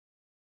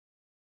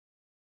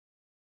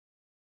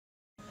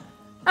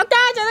Ok,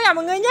 chào tất cả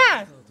mọi người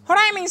nhá. Hôm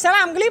nay mình sẽ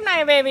làm clip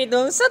này về vị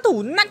tướng sát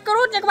thủ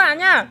Nakroth nha các bạn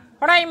nhá.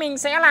 Hôm nay mình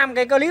sẽ làm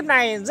cái clip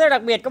này rất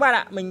đặc biệt các bạn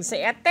ạ. Mình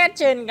sẽ test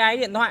trên cái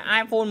điện thoại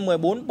iPhone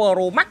 14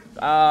 Pro Max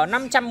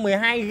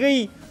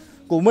 512GB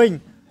của mình.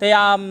 Thì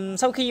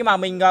sau khi mà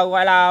mình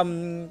gọi là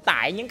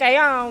tải những cái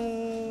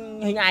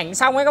hình ảnh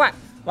xong ấy các bạn,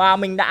 và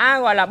mình đã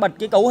gọi là bật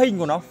cái cấu hình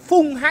của nó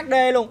Full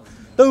HD luôn.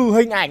 Từ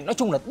hình ảnh nói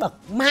chung là bật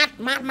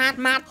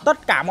mát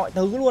tất cả mọi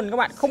thứ luôn các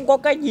bạn. Không có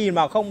cái gì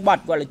mà không bật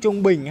gọi là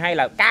trung bình hay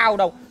là cao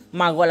đâu,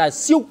 mà gọi là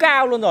siêu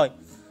cao luôn rồi.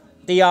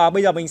 Thì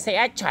bây giờ mình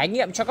sẽ trải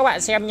nghiệm cho các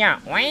bạn xem nha.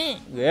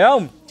 Ghê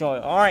không? Trời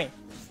ơi.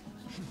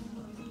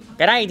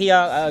 Cái này thì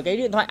cái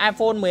điện thoại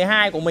iPhone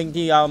 12 của mình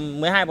thì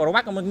 12 Pro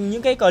Max,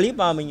 những cái clip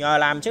mà mình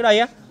làm trước đây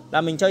á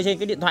là mình chơi trên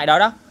cái điện thoại đó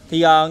đó.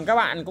 Thì các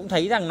bạn cũng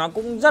thấy rằng nó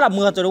cũng rất là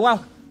mượt rồi đúng không?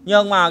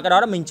 Nhưng mà cái đó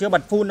là mình chưa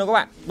bật full đâu các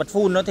bạn. Bật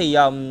full nó thì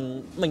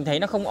mình thấy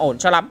nó không ổn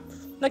cho lắm.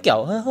 Nó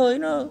kiểu hơi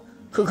nó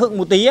khựng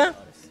một tí á.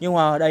 Nhưng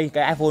mà đây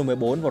cái iPhone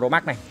 14 Pro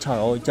Max này, trời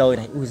ơi chơi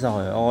này, ui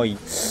giời ơi,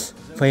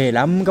 phê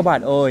lắm các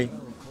bạn ơi.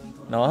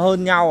 Nó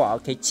hơn nhau ở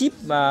cái chip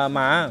mà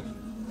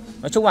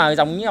nói chung là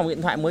giống như dòng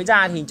điện thoại mới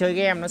ra thì chơi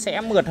game nó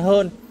sẽ mượt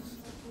hơn.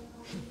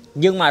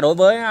 Nhưng mà đối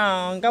với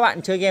các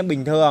bạn chơi game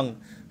bình thường,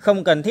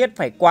 không cần thiết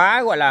phải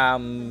quá gọi là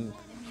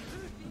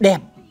đẹp,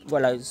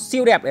 gọi là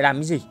siêu đẹp để làm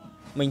cái gì.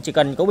 Mình chỉ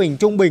cần có bình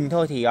trung bình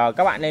thôi thì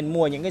các bạn nên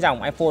mua những cái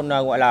dòng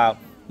iPhone gọi là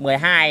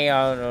 12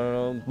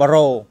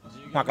 Pro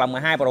hoặc là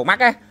 12 Pro Max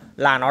ấy,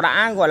 là nó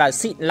đã gọi là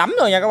xịn lắm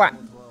rồi nha các bạn.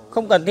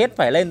 Không cần thiết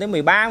phải lên tới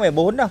 13,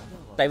 14 đâu.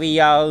 Tại vì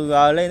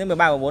lên tới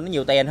 13, 14 nó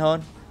nhiều tiền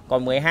hơn.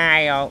 Còn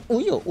 12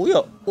 úi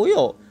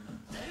dồi.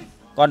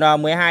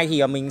 Còn 12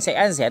 thì mình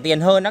sẽ rẻ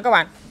tiền hơn đó các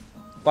bạn.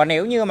 Còn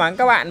nếu như mà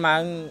các bạn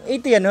mà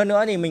ít tiền hơn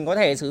nữa thì mình có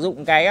thể sử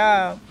dụng cái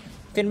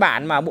phiên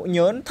bản mà bộ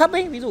nhớ thấp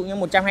ấy, ví dụ như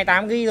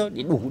 128GB thôi,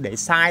 để đủ để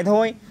xài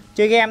thôi,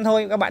 chơi game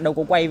thôi. Các bạn đâu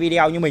có quay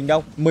video như mình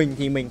đâu. Mình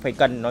thì mình phải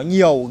cần nó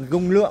nhiều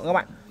dung lượng các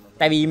bạn.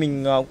 Tại vì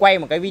mình quay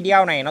một cái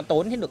video này nó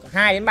tốn hết được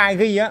 2 đến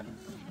 3GB á.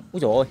 Úi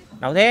dồi ôi,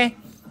 nào thế.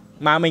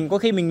 Mà mình có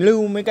khi mình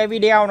lưu mấy cái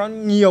video nó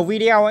nhiều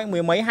video ấy,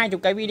 mười mấy 20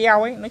 cái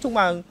video ấy. Nói chung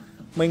là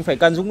mình phải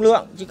cần dung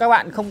lượng. Chứ các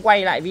bạn không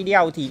quay lại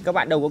video thì các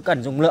bạn đâu có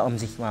cần dung lượng làm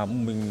gì. Mà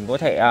mình có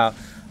thể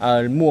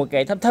mua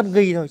cái thấp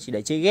ghi thôi, chỉ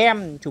để chơi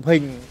game, chụp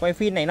hình, quay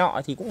phim này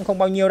nọ thì cũng không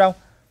bao nhiêu đâu.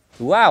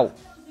 Wow.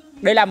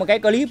 Đây là một cái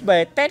clip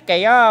về test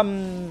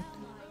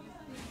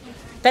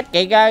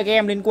cái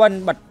game Liên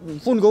Quân bật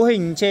full cấu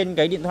hình trên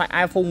cái điện thoại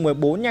iPhone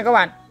 14 nha các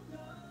bạn.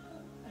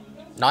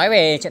 Nói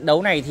về trận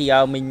đấu này thì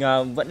mình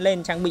vẫn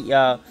lên trang bị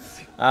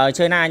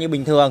chơi na như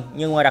bình thường.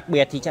 Nhưng mà đặc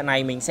biệt thì trận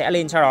này mình sẽ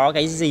lên cho đó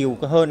cái dìu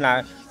hơn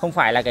là không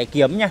phải là cái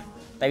kiếm nha.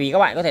 Tại vì các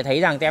bạn có thể thấy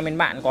rằng tem bên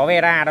bạn có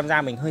Vera, đâm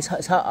ra mình hơi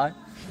sợ ấy.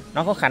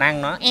 Nó có khả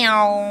năng nó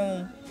eo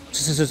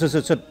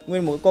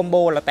nguyên một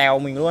combo là tèo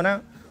mình luôn á.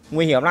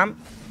 Nguy hiểm lắm.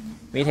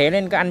 Vì thế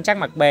nên cứ ăn chắc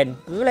mặc bền,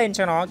 cứ lên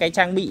cho nó cái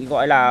trang bị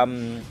gọi là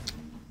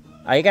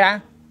ấy cái đã.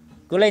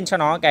 Cứ lên cho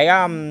nó cái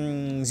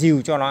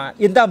dìu cho nó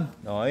yên tâm.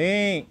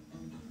 Đấy.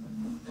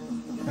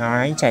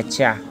 Đấy,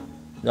 chà.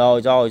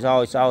 Rồi.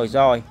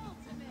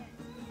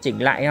 Chỉnh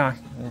lại rồi.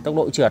 Tốc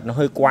độ trượt nó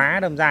hơi quá,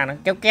 đâm ra nó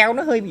kéo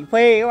nó hơi bị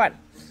phê các bạn.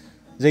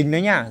 Dình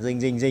đấy nhá,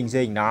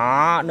 dình.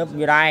 Đó, nấp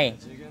như đây.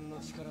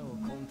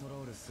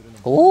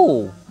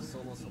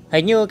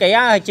 Hình như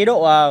cái chế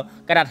độ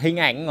cài đặt hình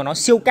ảnh của nó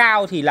siêu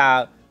cao thì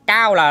là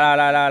cao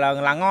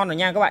là ngon rồi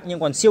nha các bạn. Nhưng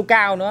còn siêu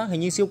cao nữa, hình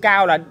như siêu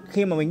cao là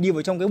khi mà mình đi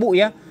vào trong cái bụi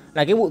á,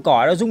 là cái bụi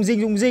cỏ nó rung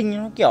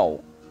rinh, nó kiểu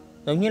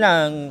giống như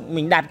là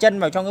mình đạp chân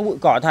vào trong cái bụi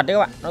cỏ thật đấy các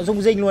bạn. Nó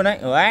rung rinh luôn đấy.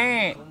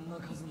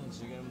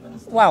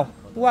 Wow.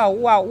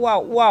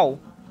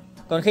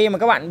 Còn khi mà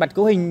các bạn bật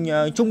cấu hình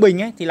trung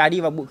bình ấy thì là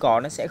đi vào bụi cỏ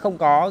nó sẽ không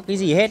có cái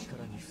gì hết,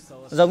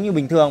 giống như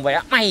bình thường vậy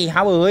á. Mày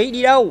háo bới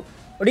đi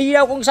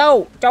đâu con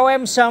sâu, cho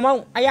em sờ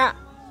mông. Ai da,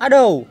 á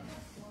đâu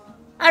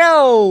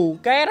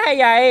cái hay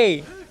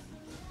vậy.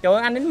 Trời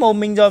ơi, ăn đến mồm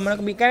mình rồi mà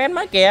nó bị cái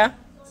mất kìa.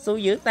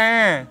 Xui dữ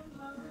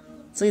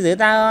ta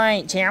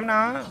ơi, chém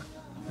nó.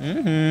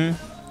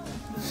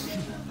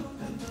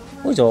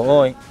 Úi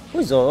dồi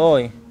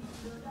ôi.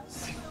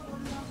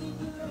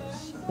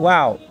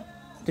 Wow,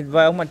 tuyệt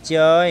vời ông mặt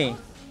trời.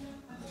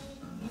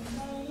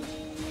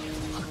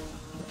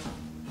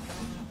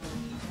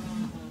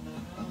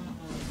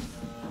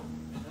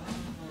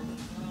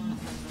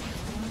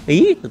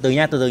 Ý, từ từ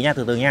nha. Trời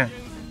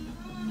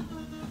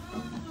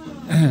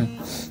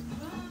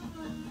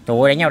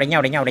ơi, đánh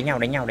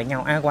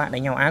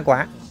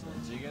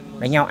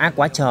nhau ác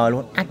quá trời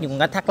luôn, ác như con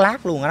cá thác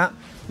lác luôn đó.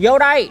 Vô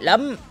đây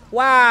lắm.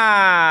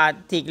 Wow,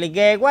 thiệt là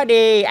ghê quá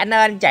đi. Anh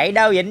ơi, anh chạy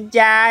đâu vậy anh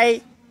trai?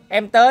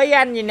 Em tới với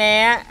anh vậy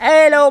nè.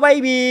 Hello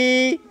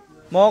baby.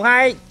 1,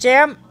 2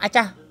 chém. À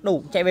cha,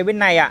 đủ chạy về bên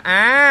này à?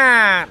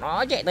 À,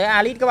 nó chạy tới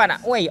Alice các bạn ạ.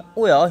 Ui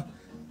ơi.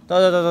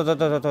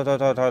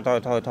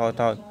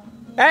 Thôi.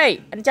 Ê,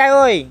 anh trai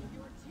ơi,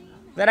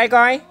 ra đây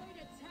coi.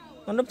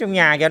 Nó núp trong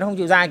nhà kìa, nó không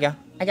chịu ra kìa.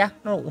 Ai cha,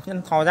 nó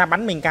thò ra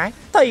bắn mình cái.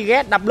 Thôi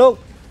ghét, đập luôn.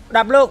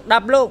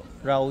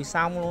 Rồi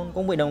xong luôn,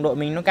 cũng bị đồng đội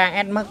mình nó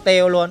KS mất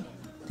tiêu luôn.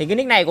 Thì cái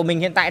nick này của mình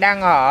hiện tại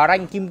đang ở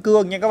rank kim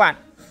cương nha các bạn.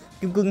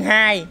 Kim cương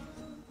 2.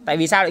 Tại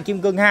vì sao lại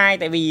kim cương 2?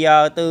 Tại vì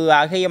từ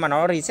khi mà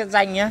nó reset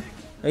danh nhá,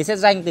 reset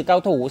danh từ cao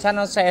thủ sát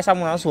nó sẽ xong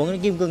nó xuống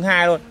đến kim cương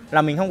 2 luôn,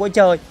 là mình không có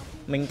chơi.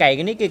 Mình cày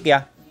cái nick kia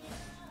kìa.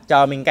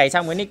 Chờ mình cày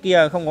xong cái nick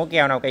kia không có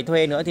kèo nào cày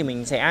thuê nữa thì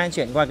mình sẽ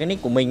chuyển qua cái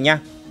nick của mình nha.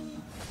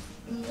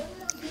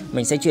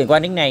 Mình sẽ chuyển qua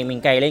nick này,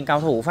 mình cày lên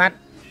cao thủ phát.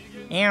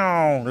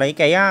 Lấy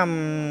cái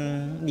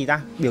gì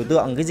ta? Biểu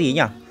tượng cái gì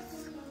nhỉ?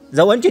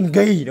 Dấu ấn truyền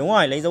kỳ, đúng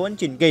rồi, lấy dấu ấn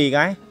truyền kỳ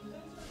cái.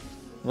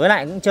 Với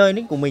lại cũng chơi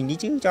nick của mình đi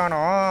chứ, cho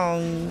nó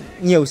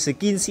nhiều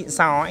skin xịn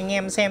sò anh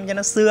em xem cho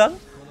nó sướng.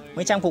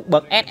 Mấy trang phục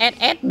bậc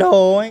SSS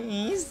đồ ấy,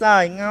 ý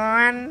giời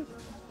ngon.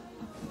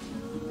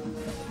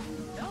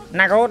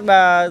 Nakroth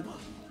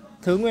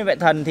thứ nguyên vệ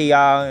thần thì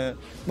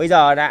bây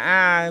giờ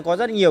đã có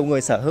rất nhiều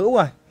người sở hữu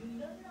rồi.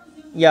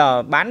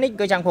 Giờ bán nick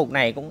cái trang phục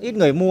này cũng ít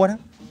người mua đó.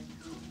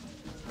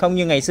 Không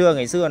như ngày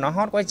xưa nó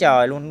hot quá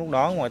trời luôn. Lúc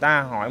đó người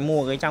ta hỏi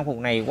mua cái trang phục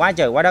này quá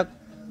trời quá đất.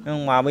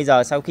 Nhưng mà bây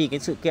giờ sau khi cái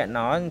sự kiện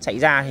nó xảy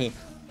ra thì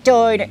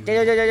chơi này,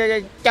 chơi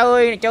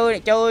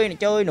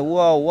nữa,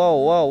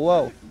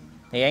 wow.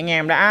 Thì anh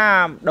em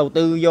đã đầu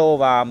tư vô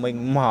và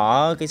mình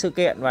mở cái sự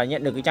kiện và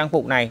nhận được cái trang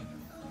phục này.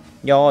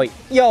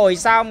 Rồi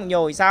xong.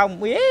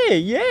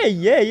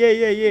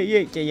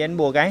 Chơi dân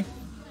bùa cái.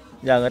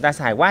 Giờ người ta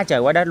xài quá trời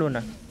quá đất luôn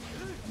rồi.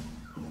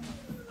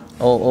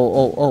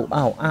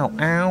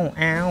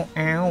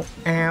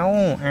 Ao.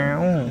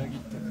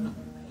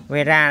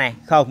 Vera này,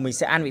 không, mình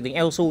sẽ ăn vị tướng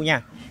Elsu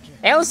nha.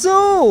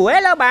 Elsu,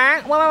 hello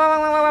bạn.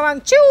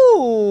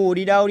 Chú,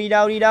 đi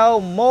đâu?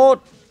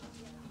 1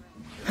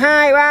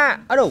 2 3.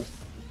 Ở đâu?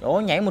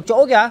 Trời, nhảy một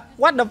chỗ kìa.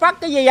 What the fuck,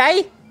 cái gì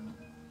vậy?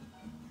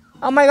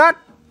 Oh my god.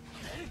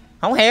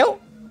 Không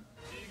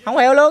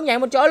hiểu luôn, nhảy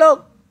một chỗ luôn.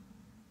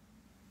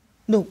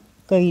 Đủ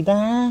kỳ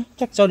ta.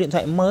 Chắc do điện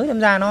thoại mới đâm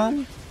ra nó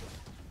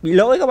bị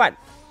lỗi các bạn.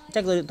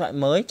 Chắc do điện thoại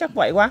mới, chắc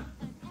vậy quá.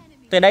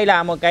 Thì đây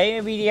là một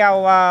cái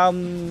video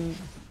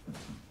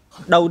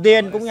đầu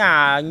tiên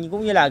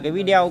cũng như là cái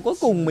video cuối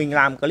cùng mình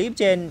làm clip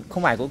trên,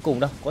 không phải cuối cùng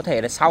đâu, có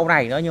thể là sau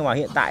này nữa, nhưng mà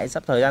hiện tại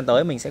sắp thời gian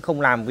tới mình sẽ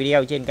không làm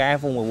video trên cái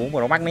iPhone 14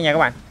 Pro Max nữa nha các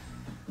bạn.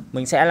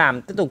 Mình sẽ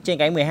làm tiếp tục trên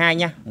cái 12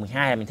 nha.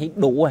 12 là mình thấy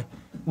đủ rồi.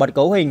 Bật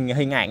cấu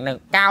hình ảnh là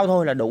cao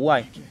thôi là đủ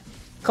rồi.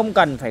 Không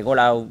cần phải gọi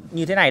là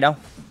như thế này đâu.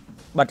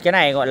 Bật cái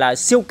này gọi là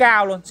siêu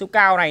cao luôn. Siêu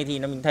cao này thì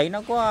mình thấy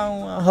nó có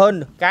hơn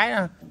được cái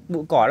là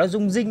bụi cỏ nó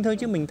rung rinh thôi,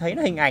 chứ mình thấy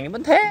nó hình ảnh nó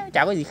vẫn thế,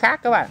 chả có gì khác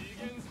các bạn.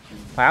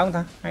 Phải không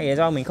ta? Hay là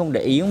do mình không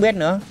để ý không biết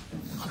nữa.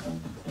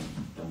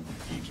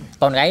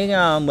 Còn cái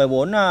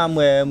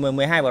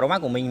 12 Pro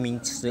Max của mình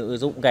sử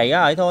dụng cái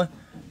ấy thôi.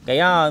 Cái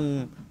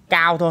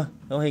cao thôi.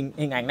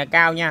 Hình ảnh là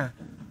cao nha.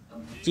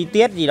 Chi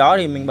tiết gì đó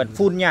thì mình bật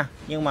full nha.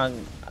 Nhưng mà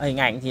hình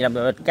ảnh thì là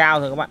bật cao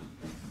thôi các bạn.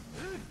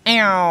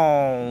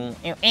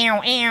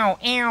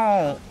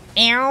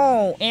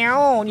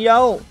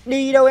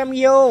 Đi đâu em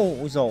yêu.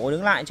 Ôi dồi,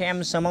 đứng lại cho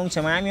em sờ mông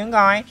sờ má miếng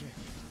coi.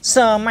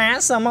 Sờ má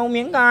sờ mông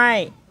miếng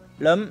coi.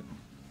 Lấm.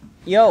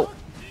 Yo.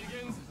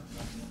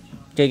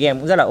 Chơi game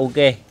cũng rất là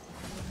ok.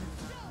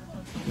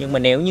 Nhưng mà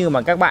nếu như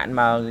mà các bạn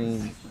mà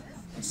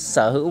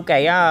sở hữu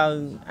cái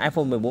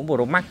iPhone 14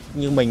 Pro Max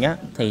như mình á,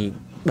 thì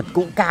bật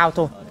cũng cao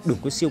thôi, đừng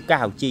có siêu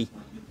cao chi.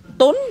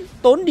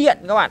 Tốn điện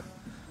các bạn.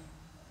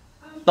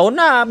 Tốn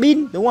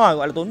pin, đúng rồi,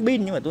 gọi là tốn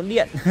pin nhưng mà tốn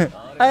điện.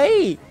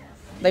 Ấy.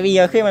 Tại vì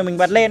khi mà mình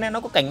bật lên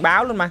nó có cảnh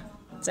báo luôn mà.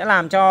 Sẽ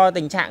làm cho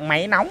tình trạng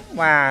máy nóng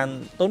và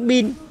tốn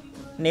pin.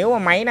 Nếu mà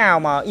máy nào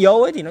mà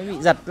yếu ấy thì nó bị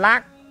giật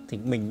lag, thì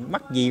mình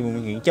mắc gì mà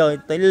mình chơi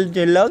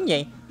lớn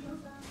vậy.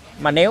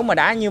 Mà nếu mà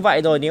đã như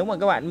vậy rồi, nếu mà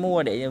các bạn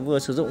mua để vừa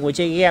sử dụng vừa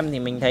chơi game thì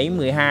mình thấy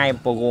 12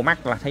 Pro Max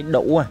là thấy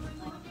đủ rồi.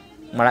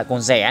 Mà lại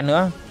còn rẻ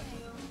nữa.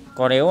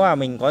 Còn nếu mà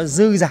mình có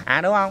dư giả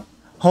đúng không,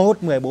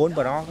 hốt 14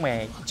 của nó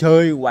mẹ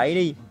chơi quấy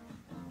đi.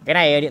 Cái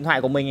này điện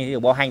thoại của mình thì được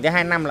bảo hành tới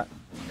 2 năm lận.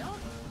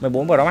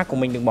 14 Pro Max của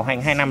mình được bảo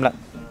hành 2 năm lận.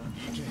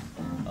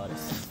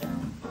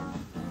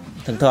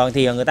 Thường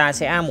thì người ta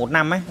sẽ 1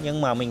 năm ấy,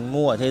 nhưng mà mình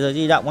mua ở thế giới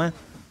di động á,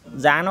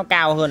 giá nó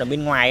cao hơn ở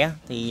bên ngoài á,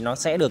 thì nó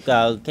sẽ được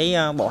cái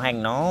bảo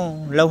hành nó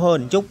lâu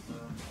hơn một chút,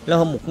 lâu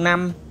hơn 1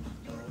 năm.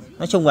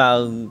 Nói chung là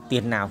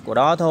tiền nào của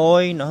đó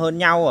thôi, nó hơn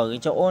nhau ở cái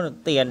chỗ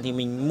tiền thì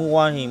mình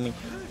mua thì mình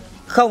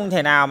không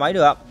thể nào mà ấy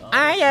được.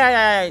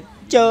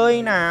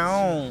 Chơi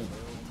nào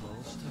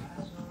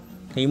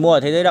thì mua ở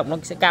thế giới động nó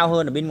sẽ cao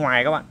hơn ở bên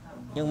ngoài các bạn.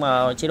 Nhưng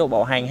mà chế độ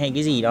bảo hành hay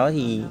cái gì đó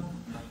thì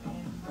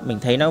mình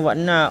thấy nó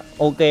vẫn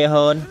ok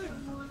hơn.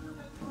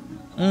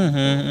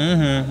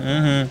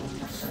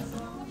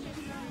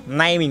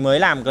 Nay mình mới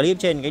làm clip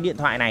trên cái điện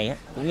thoại này ấy,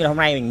 cũng như là hôm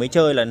nay mình mới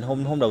chơi lần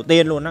hôm đầu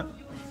tiên luôn á.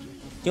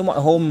 Chứ mọi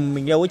hôm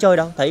mình đâu có chơi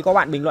đâu. Thấy có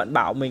bạn bình luận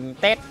bảo mình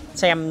test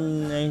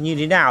xem như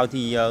thế nào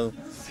thì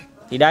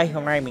đây,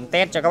 hôm nay mình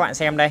test cho các bạn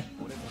xem đây.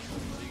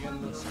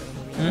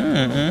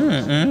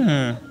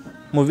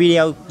 Một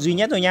video duy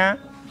nhất thôi nhá.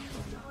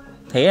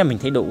 Thế là mình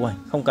thấy đủ rồi,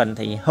 không cần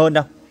thì hơn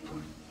đâu.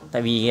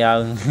 Tại vì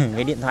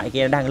cái điện thoại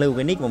kia đang lưu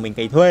cái nick của mình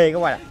cày thuê các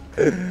bạn ạ.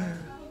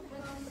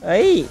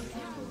 Ấy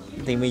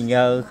thì mình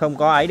không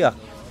có ấy được.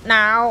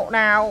 Nào.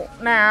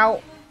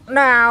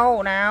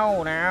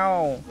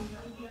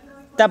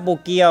 Double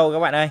kill các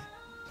bạn ơi.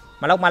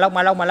 Mà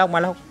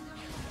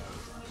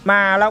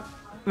lốc.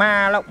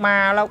 Ma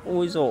lốc.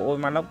 Ui dồi ôi,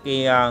 ma lốc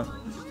kìa.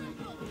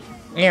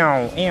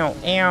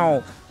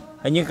 Eo.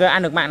 Hình như cái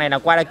ăn được mạng này là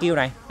qua đa kill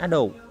này.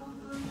 Đủ.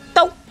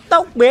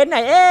 Tốc biến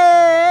này.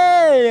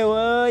 Ê đều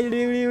ơi,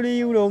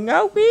 lưu đồ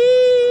ngốc ý.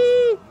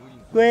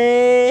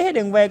 Quê,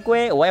 đừng về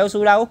quê. Ủa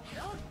Elsu đâu?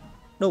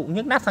 Đủ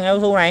nhức nát thằng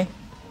Elsu này.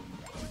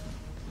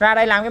 Ra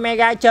đây làm cái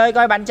mega chơi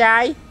coi bạn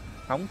trai.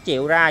 Không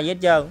chịu ra gì hết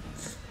trơn.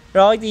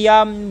 Rồi thì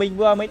mình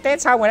vừa mới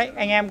test xong rồi đấy.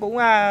 Anh em cũng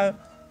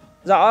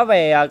rõ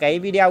về cái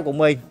video của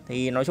mình.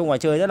 Thì nói chung là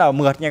chơi rất là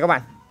mượt nha các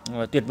bạn.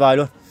 Tuyệt vời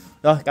luôn.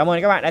 Rồi cảm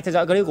ơn các bạn đã theo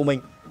dõi clip của mình.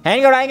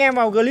 Hẹn gặp lại anh em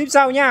vào clip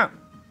sau nhá.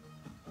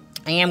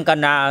 Anh em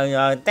cần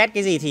test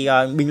cái gì thì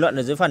bình luận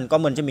ở dưới phần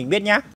comment cho mình biết nhá.